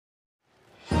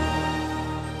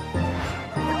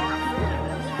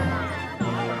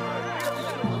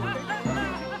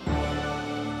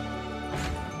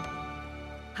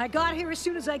I got here as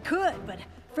soon as I could, but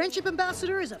Friendship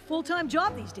Ambassador is a full-time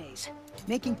job these days.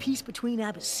 Making peace between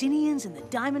Abyssinians and the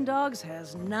Diamond Dogs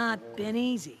has not been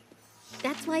easy.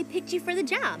 That's why I picked you for the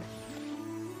job.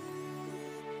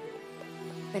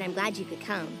 But I'm glad you could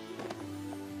come.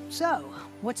 So,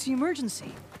 what's the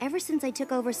emergency? Ever since I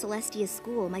took over Celestia's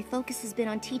school, my focus has been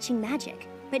on teaching magic.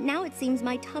 But now it seems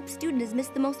my top student has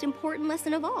missed the most important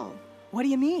lesson of all. What do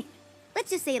you mean? Let's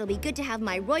just say it'll be good to have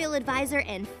my royal advisor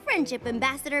and Friendship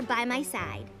Ambassador by my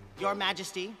side. Your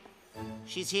Majesty,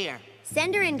 she's here.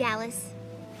 Send her in, Gallus.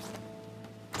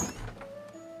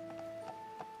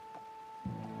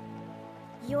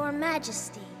 Your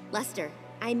Majesty. Lester,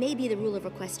 I may be the ruler of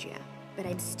Equestria, but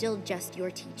I'm still just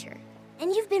your teacher.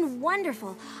 And you've been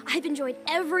wonderful. I've enjoyed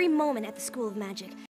every moment at the School of Magic.